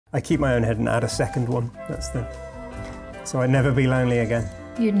I keep my own head and add a second one. That's the... So I'd never be lonely again.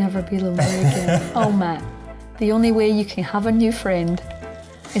 You'd never be lonely again. Oh, Matt, the only way you can have a new friend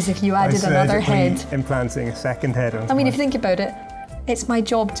is if you added another head. Implanting a second head on. I mean, if you think about it, it's my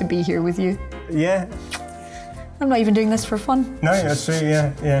job to be here with you. Yeah. I'm not even doing this for fun. No, that's true,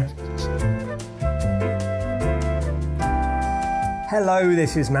 yeah. Hello,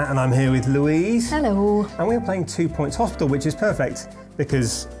 this is Matt and I'm here with Louise. Hello. And we're playing 2 Points Hospital, which is perfect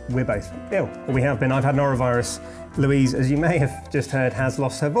because we're both ill. Or we have been. I've had norovirus. Louise, as you may have just heard, has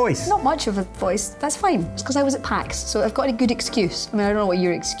lost her voice. Not much of a voice, that's fine. It's because I was at PAX, so I've got a good excuse. I mean, I don't know what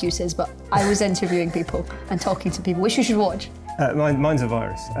your excuse is, but I was interviewing people and talking to people, which you should watch. Mine's a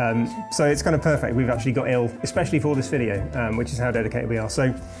virus, so it's kind of perfect. We've actually got ill, especially for this video, which is how dedicated we are.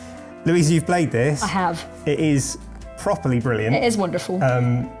 So, Louise, you've played this. I have. It is properly brilliant. It is wonderful.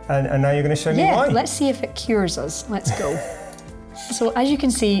 And now you're going to show me why. Yeah, let's see if it cures us. Let's go. So, as you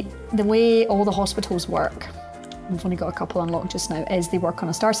can see, the way all the hospitals work, we've only got a couple unlocked just now, is they work on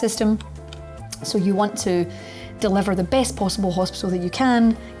a star system. So you want to deliver the best possible hospital that you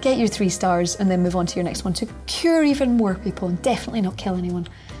can, get your 3 stars, and then move on to your next one to cure even more people and definitely not kill anyone.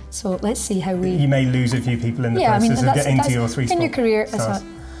 So let's see how we... You may lose a few people in the process of getting to your 3 stars. In your career, there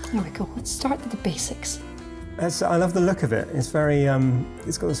we go. Let's start with the basics. I love the look of it. It's very,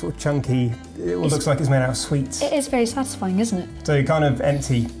 it's got a sort of chunky, it looks like it's made out of sweets. It is very satisfying, isn't it? So kind of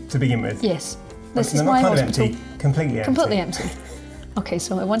empty to begin with. Yes. This is my hospital. Empty, completely empty. Completely empty. Okay,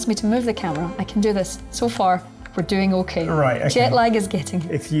 so it wants me to move the camera. I can do this. So far, we're doing okay. Right, okay. Jet lag is getting...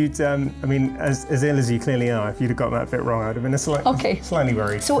 If you'd, I mean, as ill as you clearly are, if you'd have got that bit wrong, I'd have been slightly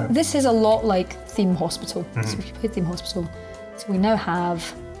worried. So this is a lot like Theme Hospital. So if you play Theme Hospital, so we now have...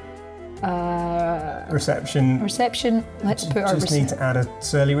 reception. Let's put our... Just need to add a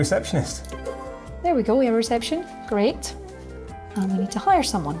surly receptionist. There we go, we have a reception. Great. And we need to hire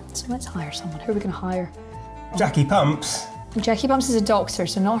someone. So let's hire someone. Who are we going to hire? Jackie Pumps. Jackie Pumps is a doctor,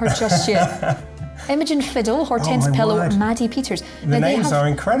 so not her just yet. Imogen Fiddle, Hortense Pillow, word. Maddie Peters. The names are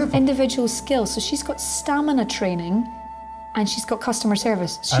incredible. Individual skills. So she's got stamina training and she's got customer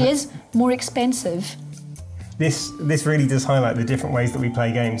service. She is more expensive. This really does highlight the different ways that we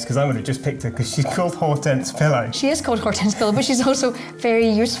play games, because I would have just picked her because she's called Hortense Pillow. She is called Hortense Pillow, but she's also very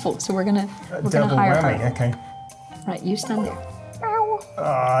useful. So we're gonna hire her. Okay. Right, you stand there.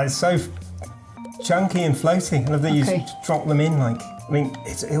 Ah, it's so chunky and floaty. I love that you drop them in like. I mean,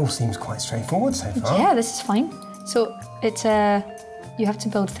 it all seems quite straightforward so far. Yeah, this is fine. So it's you have to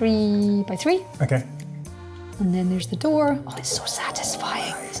build 3 by 3. Okay. And then there's the door. Oh, it's so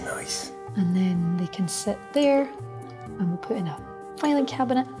satisfying. That is nice. And then they can sit there, and we'll put in a filing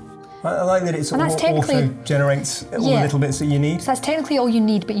cabinet. I like that it auto-generates all the little bits that you need. So that's technically all you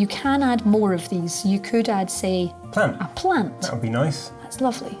need, but you can add more of these. You could add, say, a plant. That would be nice. That's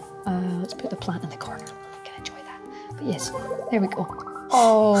lovely. Let's put the plant in the corner. I can enjoy that. But yes, there we go.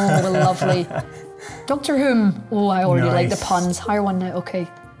 Oh, lovely. Doctor Whom. Oh, I already like the puns. Hire one now. Okay.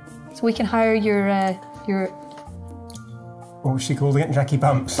 So we can hire your... What was she called again? Jackie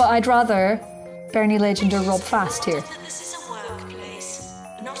Pumps. But I'd rather Bernie Legend or Rob Fast here. This is a workplace,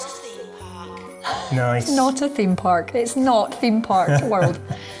 not a theme park. Nice. It's not a theme park. It's not theme park world.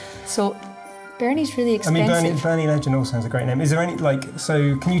 So Bernie's really expensive. I mean, Bernie Legend also has a great name. Is there any,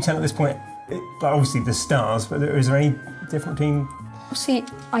 so can you tell at this point, obviously the stars, but is there any different between? See,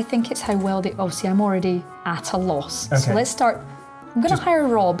 I think it's how well they, obviously I'm already at a loss. Okay. So let's start. I'm going to hire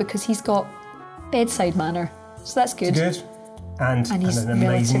Rob because he's got bedside manner. So that's good. It's good. And he's an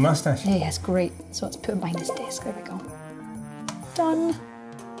amazing moustache. Yeah, yes, great. So let's put him behind his desk. There we go. Done.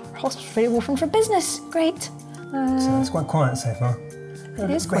 Our hospital's ready open for business. Great. So it's quite quiet so far. It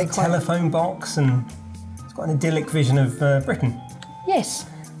is quite quiet. Telephone box, and it's got an idyllic vision of Britain. Yes.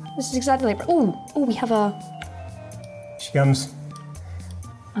 This is exactly like... Oh, we have a... She comes.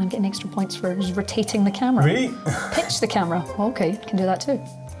 I'm getting extra points for just rotating the camera. Really? Pitch the camera. Oh, okay, can do that too.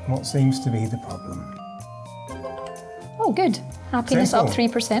 What seems to be the problem? Oh, good. Happiness up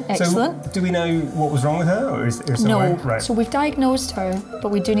 3%. Excellent. So, do we know what was wrong with her, or is there no? Right. So we've diagnosed her, but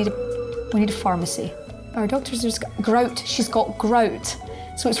we do need a pharmacy. Our doctor's just got grout. She's got grout.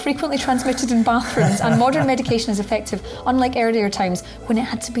 So it's frequently transmitted in bathrooms, and modern medication is effective, unlike earlier times when it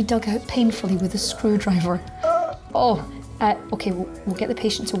had to be dug out painfully with a screwdriver. Okay, we'll get the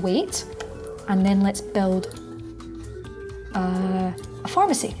patient to wait, and then let's build a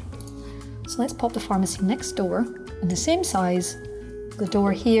pharmacy. So let's pop the pharmacy next door, in the same size, the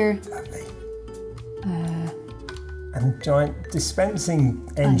door here. Lovely. And a giant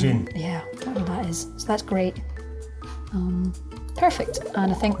dispensing engine. Yeah, whatever that is. So that's great. Perfect.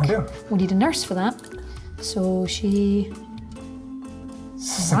 And I think we need a nurse for that. So she...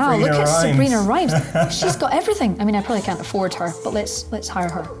 Wow, look at Rhimes. Sabrina Rhimes. She's got everything. I mean, I probably can't afford her, but let's hire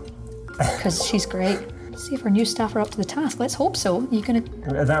her because she's great. See if our new staff are up to the task. Let's hope so. You're gonna.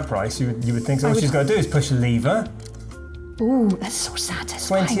 At that price, you would think so. All she's got to do is push a lever. Ooh, that's so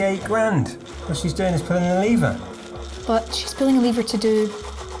satisfying. 28 grand. What she's doing is pulling a lever. But she's pulling a lever to do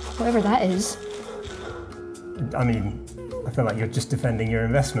whatever that is. I mean, I feel like you're just defending your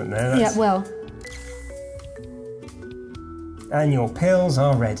investment there. Yeah, well. And your pills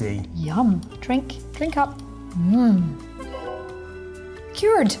are ready. Yum. Drink up.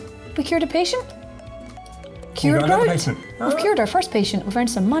 Cured. We cured a patient? Cured another gout. patient. We've cured our first patient. We've earned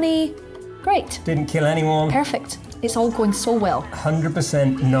some money. Great. Didn't kill anyone. Perfect. It's all going so well.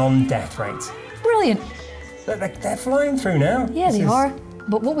 100% non-death rate. Brilliant. They're flying through now. Yeah, they are.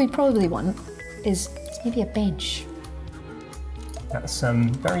 But what we probably want is maybe a bench. That's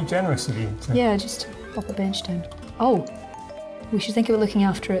very generous of you. Yeah, just pop a bench down. Oh, we should think about looking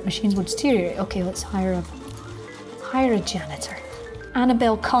after it. Machines will deteriorate. Okay, let's hire a janitor.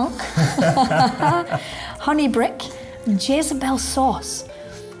 Annabelle Conk, Honey Brick, Jezebel Sauce.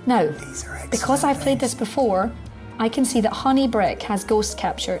 Now, because I've played this before, I can see that Honey Brick has ghost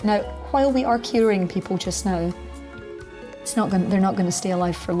capture. Now, while we are curing people just now, they're not going to stay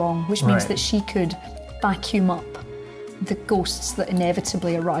alive for long, which means that she could vacuum up the ghosts that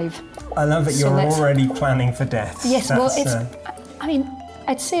inevitably arrive. I love that you're already planning for death. Yes, well, I mean,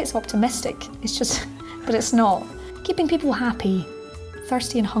 I'd say it's optimistic. It's just, but it's not. Keeping people happy,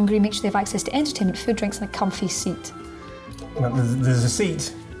 thirsty and hungry, make sure they have access to entertainment, food, drinks, and a comfy seat. Well, there's a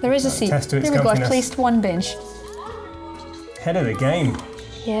seat. There is a seat. There we go. I've placed one bench. Head of the game.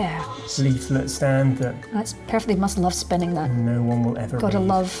 Yeah. Leaflet stand that. That's perfect. They must love spinning that. No one will ever. Gotta read.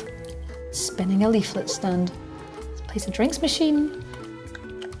 love spinning a leaflet stand. Let's place a drinks machine.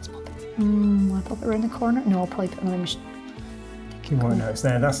 Let's pop it. Will I pop it around the corner? No, I'll probably put another machine. You won't know it's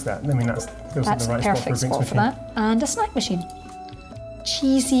there. That's that. I mean, that's feels like That's the right a perfect spot for a drinks spot for machine. that. And a snack machine.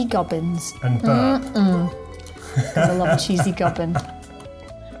 Cheesy gubbins. And burp. Gotta love a cheesy gubbin.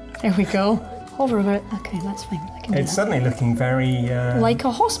 There we go. Hover over it. Okay, that's fine. I can do It's that. suddenly looking very. Like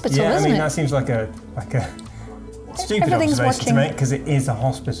a hospital, yeah, isn't I mean, it? that seems like a stupid Everything's observation working. to make because it is a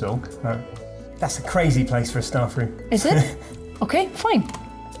hospital. That's a crazy place for a staff room. Is it? Okay, fine.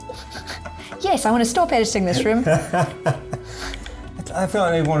 Yes, I want to stop editing this room. I feel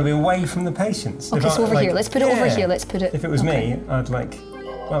like they want to be away from the patients. Okay, so over here. Let's put it over here. Let's put it. If it was me, I'd like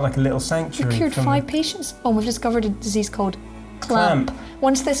a little sanctuary. We cured 5 patients. Oh, we've discovered a disease called clamp.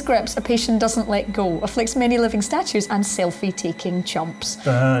 Once this grips, a patient doesn't let go, afflicts many living statues and selfie-taking chumps.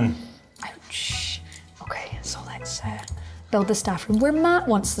 Burn. Ouch. Okay, so let's build the staff room where Matt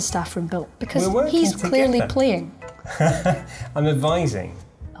wants the staff room built because We're working he's clearly together. playing. I'm advising.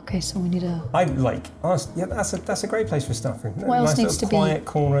 Okay, so we need a Yeah, that's a great place for a staff room. What else nice needs little to be- quiet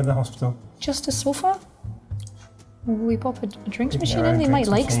corner of the hospital. just a sofa. Will we pop a drinks Give machine their in? own They might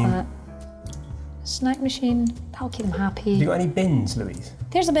drinks like machine. that. Snack machine. That'll keep them happy. Have you got any bins, Louise?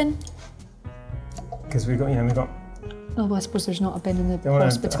 There's a bin. Because we've got. Oh, well, I suppose there's not a bin in the Don't want a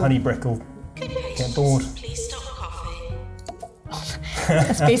hospital. honey brick will get bored. Please stop coughing.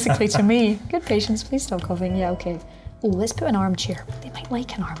 That's basically to me. Good patients, please stop coughing. Yeah, okay. Oh, let's put an armchair. They might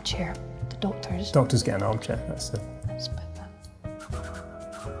like an armchair. The doctors. Doctors get an armchair. That's it. Let's put that.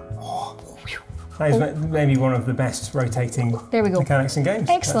 That is maybe one of the best rotating There we go. mechanics in games.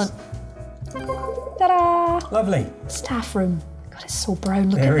 Excellent. Ta-da! That's lovely. Staff room. God, it's so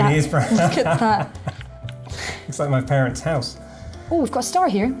brown. Look There at that. it is, brown. Look at that. Looks like my parents' house. Oh, we've got a star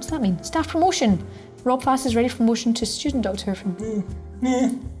here. What's that mean? Staff promotion. Rob Fast is ready for promotion to student doctor from.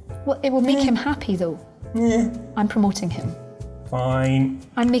 Well, it will make him happy though. I'm promoting him. Fine.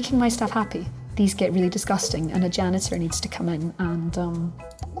 I'm making my staff happy. These get really disgusting, and a janitor needs to come in and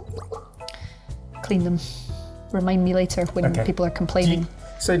clean them. Remind me later when Okay. people are complaining.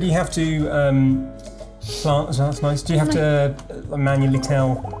 So do you have to plant as well? That's nice. Do you have to manually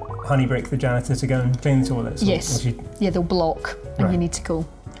tell Honeybrick, the janitor, to go and clean the toilets? Yes. Yeah, they'll block, and Right. you need to go.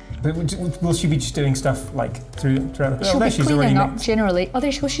 But will she be just doing stuff like throughout the? She'll be she's cleaning already up generally. Oh,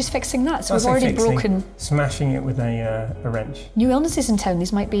 there she goes. She's fixing that. So we've already broken smashing it with a wrench. new illnesses in town.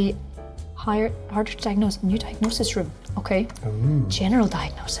 These might be harder to diagnose. New diagnosis room. Okay. Ooh. General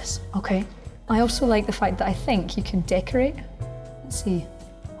diagnosis. Okay. I also like the fact that I think you can decorate. Let's see.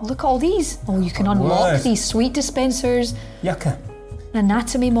 Oh, look at all these. Oh, you can unlock word. these sweet dispensers, Yucca. an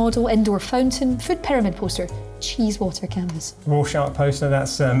anatomy model, indoor fountain, food pyramid poster, cheese water canvas, Rorschach poster.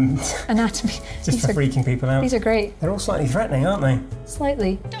 That's anatomy. just These for are, freaking people out. these are great. They're all slightly threatening, aren't they?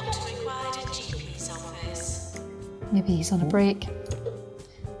 Slightly. Doctor required at GP's office. Maybe he's on a break.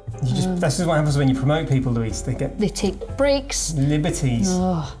 This is what happens when you promote people, Louise. They take breaks. Liberties.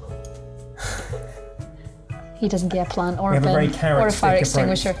 Oh. He doesn't get a plant or We a have a very bin or a carrot fire stick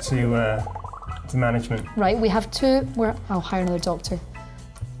approach extinguisher. to management. Right, we have two. I'll hire another doctor.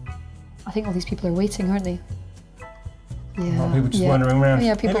 I think all these people are waiting, aren't they? Yeah. A lot of people just wandering around.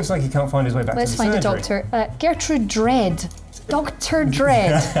 Yeah, It looks like he can't find his way back to the surgery. Let's find a doctor. Gertrude Dredd. Dr.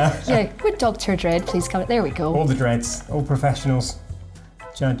 Dredd. Yeah, would Dr. Dredd please come? There we go. All the dreads, all professionals,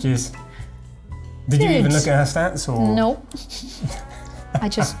 judges. Did you even look at her stats? Or? No. I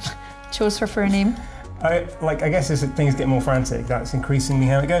just chose her for a name. I guess as things get more frantic, that's increasingly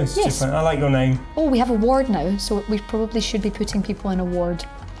how it goes. Yes. Just like, I like your name. Oh, we have a ward now, so we probably should be putting people in a ward.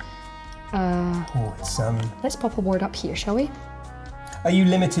 Let's pop a ward up here, shall we? Are you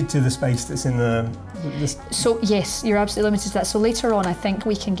limited to the space that's in the... So yes, you're absolutely limited to that. So later on, I think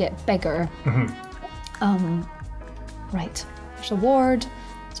we can get bigger. Right, there's a ward.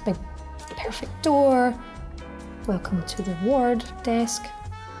 It's a big, perfect door. Welcome to the ward desk.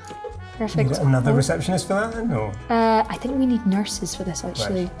 Perfect. You got another receptionist for that then, or? I think we need nurses for this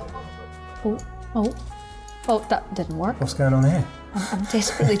actually. Right. Oh, that didn't work. What's going on here? I'm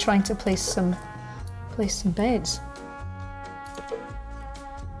desperately trying to place some beds.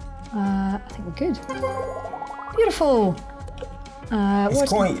 I think we're good. Beautiful.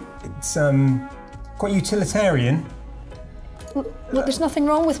 It's quite utilitarian. Look, there's nothing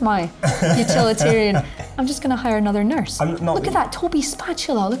wrong with my utilitarian. I'm just going to hire another nurse. Look at that Toby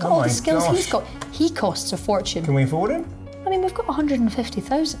spatula. Look at all the skills he's got. He costs a fortune. Can we afford him? I mean, we've got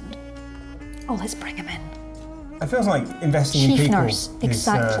 150,000. Oh, let's bring him in. It feels like investing in people. Chief nurse,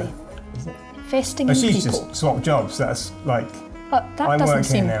 exactly. Investing in people. She's just swapped jobs. That's like. That I'm doesn't working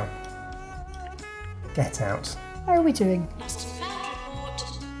seem. now. Get out. How are we doing?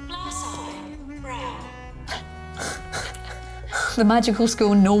 The magical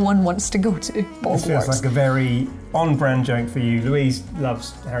school no one wants to go to. This feels like a very on-brand joke for you. Louise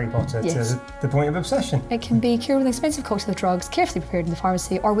loves Harry Potter to the point of obsession. It can be cured with an expensive cocktail of drugs, carefully prepared in the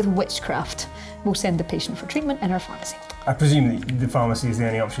pharmacy, or with witchcraft. We'll send the patient for treatment in our pharmacy. I presume that the pharmacy is the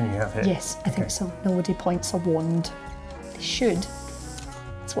only option you have here. Yes, I think so. Nobody points a wand. They should.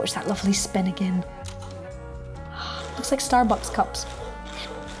 Let's watch that lovely spin again. Looks like Starbucks cups.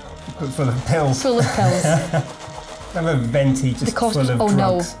 But full of pills. Full of pills. I have a venti just full of drugs.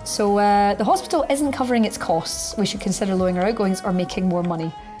 No. So the hospital isn't covering its costs. We should consider lowering our outgoings or making more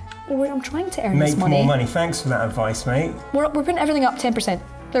money. I'm trying to earn this money. Make more money. Thanks for that advice, mate. We're putting everything up 10%.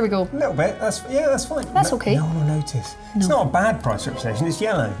 There we go. A little bit. That's fine. That's okay. No one will notice. No. It's not a bad price representation. It's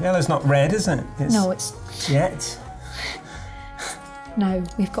yellow. Yellow's not red, is it? It's yet. Now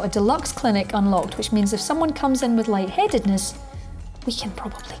we've got a deluxe clinic unlocked, which means if someone comes in with lightheadedness, we can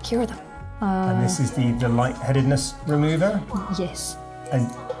probably cure them. And this is the lightheadedness remover? Yes. And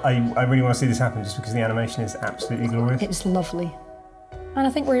I really want to see this happen just because the animation is absolutely glorious. It's lovely. And I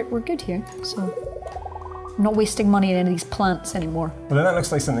think we're good here, so I'm not wasting money in any of these plants anymore. Well, then that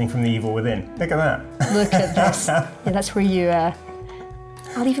looks like something from The Evil Within. Look at that. Look at this. Yeah, that's where you...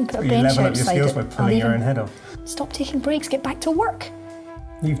 I'll even put a bench level up your outside skills it. by pulling your own head off. Stop taking breaks, get back to work.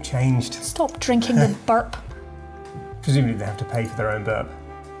 You've changed. Stop drinking the burp. Presumably they have to pay for their own burp.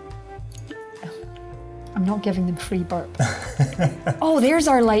 I'm not giving them free burp. Oh, there's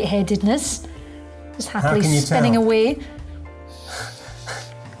our lightheadedness. Just happily spinning away.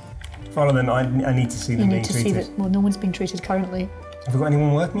 Follow them. I need to see them being treated. You need to see that. Well, no one's being treated currently. Have we got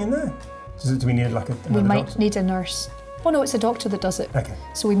anyone working in there? Do we need another doctor? We might need a nurse. Oh no, it's a doctor that does it. Okay.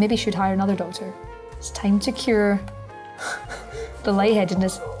 So we maybe should hire another doctor. It's time to cure the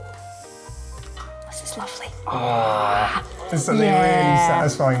lightheadedness. This is lovely. There's something really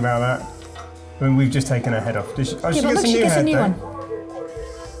satisfying about that. I mean, we've just taken her head off. She but look, she gets a new one.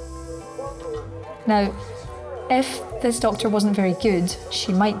 Now, if this doctor wasn't very good,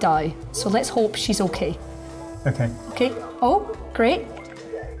 she might die. So let's hope she's okay. Okay. Okay. Oh, great.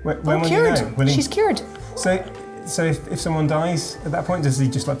 When will cured. You know? She's cured. So if someone dies at that point, does he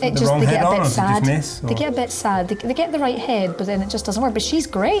just put the wrong head on, or does he just miss? Or? They get a bit sad. They get the right head, but then it just doesn't work. But she's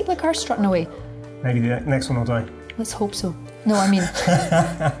great. Look, her strutting away. Maybe the next one will die. Let's hope so. No, I mean,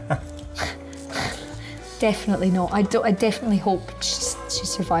 definitely not. I definitely hope she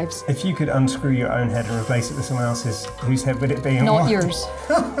survives. If you could unscrew your own head and replace it with someone else's, whose head would it be? Not yours.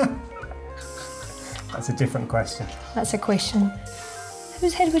 That's a different question. That's a question.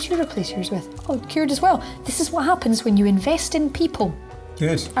 Whose head would you replace yours with? Oh, cured as well. This is what happens when you invest in people.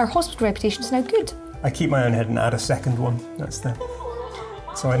 Good. Our hospital reputation is now good. I keep my own head and add a second one.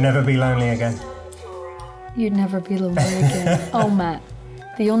 So I'd never be lonely again. You'd never be lonely again. Oh, Matt.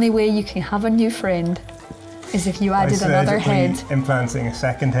 The only way you can have a new friend is if you added another head. Implanting a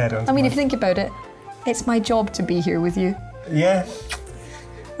second head onto I mean, if you think about it, it's my job to be here with you. Yeah.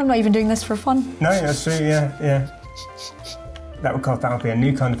 I'm not even doing this for fun. No, that's true, yeah. That would be a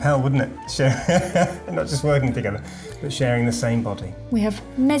new kind of hell, wouldn't it? Not just working together, but sharing the same body. We have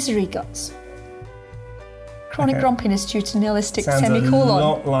misery guts. Chronic grumpiness due to nihilistic Sounds semicolon. a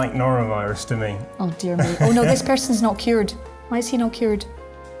lot like norovirus to me. Oh dear me. Oh no, this person's not cured. Why is he not cured?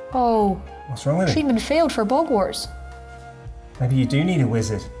 Oh. What's wrong with him? Treatment failed for bogwarts. Maybe you do need a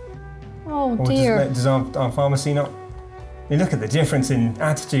wizard. Oh Or dear. does our pharmacy not... I mean, look at the difference in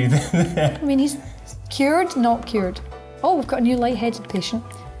attitude there. I mean, he's cured, not cured. Oh, we've got a new light-headed patient.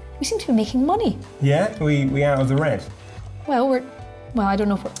 We seem to be making money. Yeah? We out of the red? Well, I don't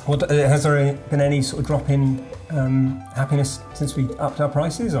know if we're... Has there been any sort of drop in happiness since we upped our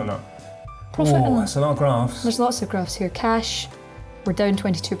prices or not? Profit and that's a lot of graphs. There's lots of graphs here. Cash, we're down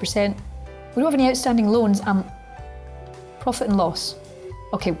 22%. We don't have any outstanding loans. Profit and loss.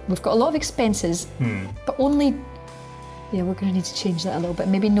 Okay, we've got a lot of expenses, but only... Yeah, we're going to need to change that a little bit.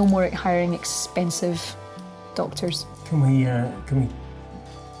 Maybe no more hiring expensive doctors. Can we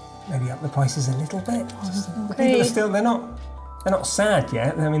maybe up the prices a little bit? Okay. People are still, they're not sad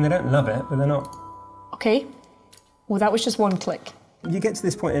yet. I mean, they don't love it, but they're not. Okay. Well, that was just one click. You get to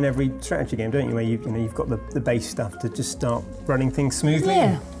this point in every strategy game, don't you, where you've got the base stuff to just start running things smoothly.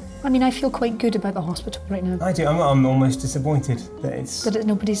 Yeah. I mean, I feel quite good about the hospital right now. I do. I'm almost disappointed that it's that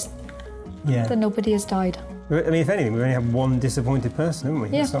nobody has died. I mean, if anything, we only have one disappointed person, haven't we?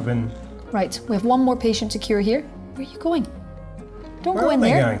 Yeah. It's not been. Right. We have one more patient to cure here. Where are you going? Don't go in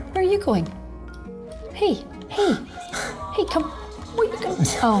there. Going? Where are you going? Hey, come. Where are you going?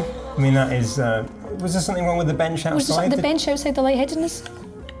 Oh. I mean, that is. Was there something wrong with the bench outside? Was the bench outside the lightheadedness?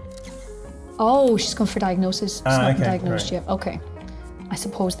 Oh, she's gone for diagnosis. She's not been diagnosed yet. Okay. I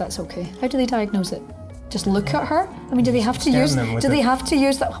suppose that's okay. How do they diagnose it? Just look at her? I mean, do they have to use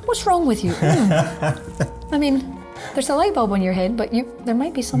that? What's wrong with you? I mean, there's a light bulb on your head, but there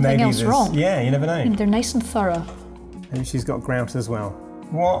might be something else wrong. Yeah, you never know. I mean, they're nice and thorough. Maybe she's got grout as well.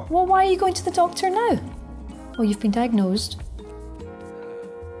 What? Well, why are you going to the doctor now? Oh, you've been diagnosed.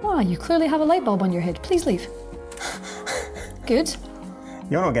 Ah, you clearly have a light bulb on your head. Please leave. Good.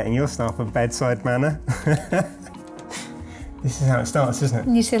 You're not getting your staff of bedside manner. This is how it starts, isn't it?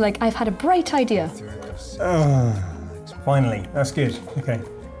 And you say, like, I've had a bright idea. Oh, finally. That's good. Okay.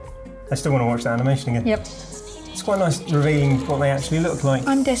 I still want to watch that animation again. Yep. It's quite nice revealing what they actually look like.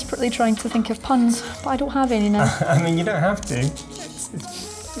 I'm desperately trying to think of puns, but I don't have any now. I mean, you don't have to. It's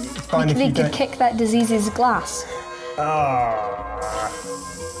fine if you could kick that disease's glass.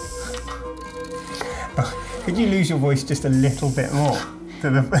 Could you lose your voice just a little bit more to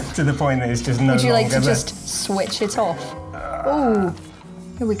the point that it's just no longer? Would you like to just switch it off? Oh,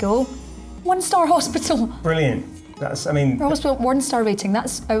 here we go. 1-star hospital. Brilliant. That's, I mean... Our hospital 1-star rating.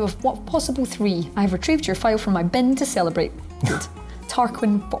 That's out of what possible 3. I have retrieved your file from my bin to celebrate. Good.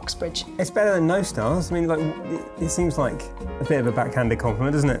 Tarquin Boxbridge. It's better than no stars. I mean, like, it seems like a bit of a backhanded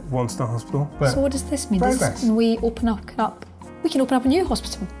compliment, doesn't it? 1-star hospital. But so what does this mean? Progress. We can open up a new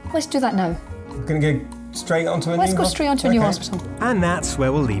hospital. Let's do that now. We're going to go straight onto a new hospital? Let's go straight onto a new hospital. And that's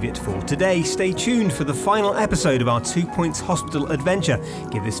where we'll leave it for today. Stay tuned for the final episode of our 2 Points Hospital adventure.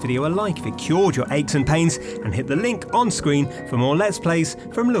 Give this video a like if it cured your aches and pains, and hit the link on screen for more Let's Plays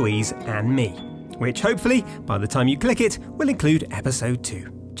from Louise and me, which hopefully, by the time you click it, will include episode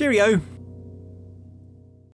 2. Cheerio!